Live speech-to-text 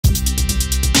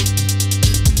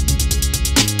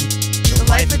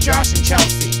Josh and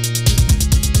Chelsea.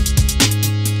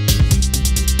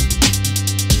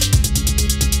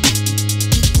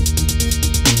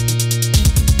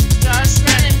 Josh,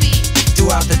 Grennan beat.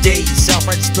 Throughout the day,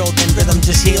 self-righteous building rhythm,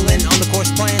 just healing on the course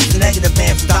plans. The negative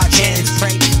man without chance,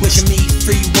 pray, wishing me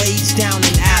free ways down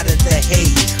and out of the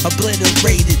haze.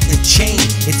 Obliterated the chain,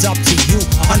 it's up to you,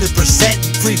 100%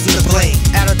 free from the blame.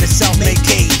 Out of the self-made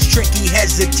cage, tricky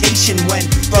hesitation when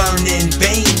burning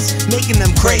veins, making them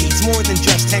crave more than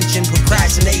just tension,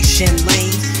 procrastination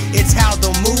lanes. It's how the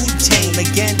mood tame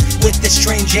again with this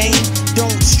strange aim.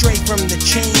 Don't stray from the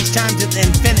change, time to the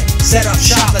infinite. Set up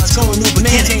shop, let's go a new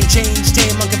beginning. Maintain change,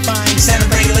 tame unconfined, center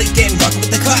regulate, getting rugged with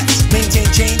the cuts. Maintain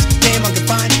change, tame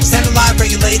unconfined, center live,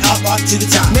 regulate, up to the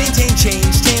top. Maintain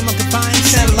change, tame unconfined,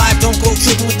 center live, don't go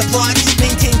tripping with the plots.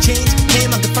 Maintain change,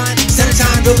 tame unconfined, center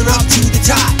time, building up to the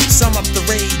top. Sum up the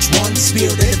rage, one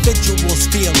spirit, individuals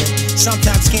feel it.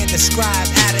 Sometimes can't describe,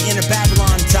 add an inner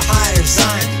Babylon to higher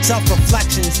Zion.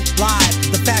 Self-reflections, live,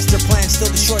 the faster plan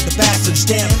still destroyed the bastards,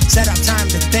 damn. Set up time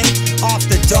to think, off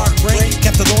the dark ring,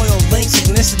 kept the loyal link,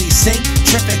 synchronicity sync,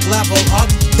 terrific level up,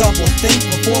 double think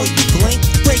before you blink.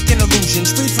 Breaking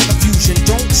illusions, free from confusion,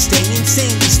 don't stay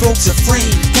insane, these folks are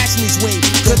framed, catching these waves,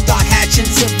 good thought hatching,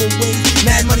 civil wave,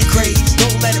 mad money craze,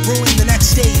 don't let it ruin the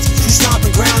next stage. You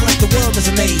stomping ground like the world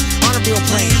isn't made, on a real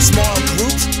plane, small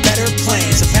groups, better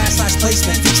plans, a past life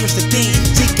placement, futuristic theme,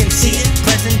 seek and see it,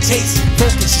 presentation,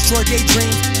 focus, destroy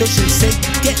daydreams, vision sake,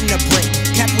 getting a break,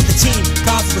 kept with the team,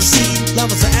 cause to receive,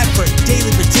 levels of effort, daily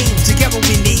routine, together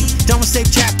we need, don't save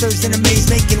chapters in a maze,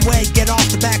 making way, get off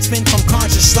the backspin from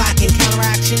conscious slacking,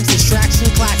 counteractions, distraction,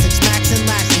 classics, max and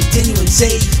last, continue and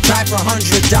save, try for $100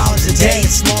 a day,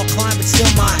 a small climb but still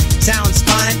mine, sounds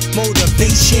fine,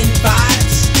 motivation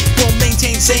vibes, don't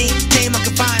maintain sane, tame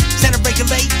unconfined, center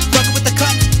regulate, rugged with the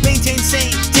cut, maintain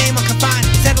sane, tame unconfined,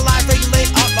 center live, regulate,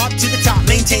 up to the top,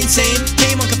 maintain sane,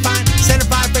 tame unconfined, center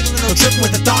vibe, regulate, no tripping with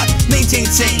the thought, maintain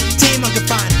sane, tame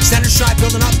unconfined, center stride,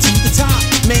 building up to the top,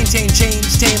 maintain change,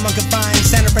 tame unconfined,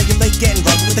 center regulate, getting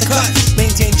rugged with the cuts,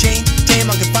 maintain change, tame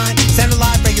unconfined, center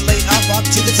live, regulate, up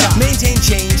to the top, maintain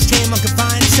change, tame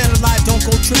unconfined, center live, don't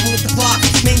go tripping with the plot,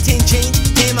 maintain change,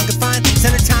 tame unconfined,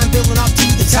 center time, building up to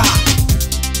the top.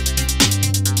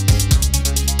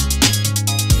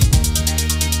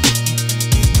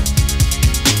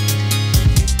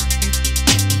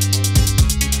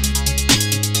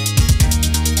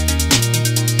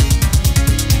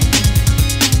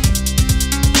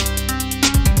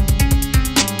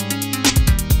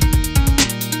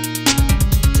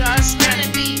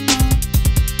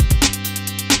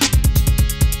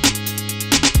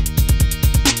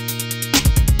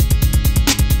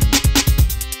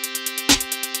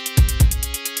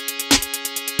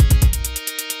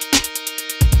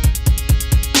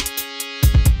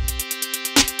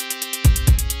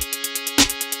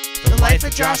 The life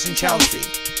of Josh and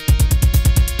Chelsea.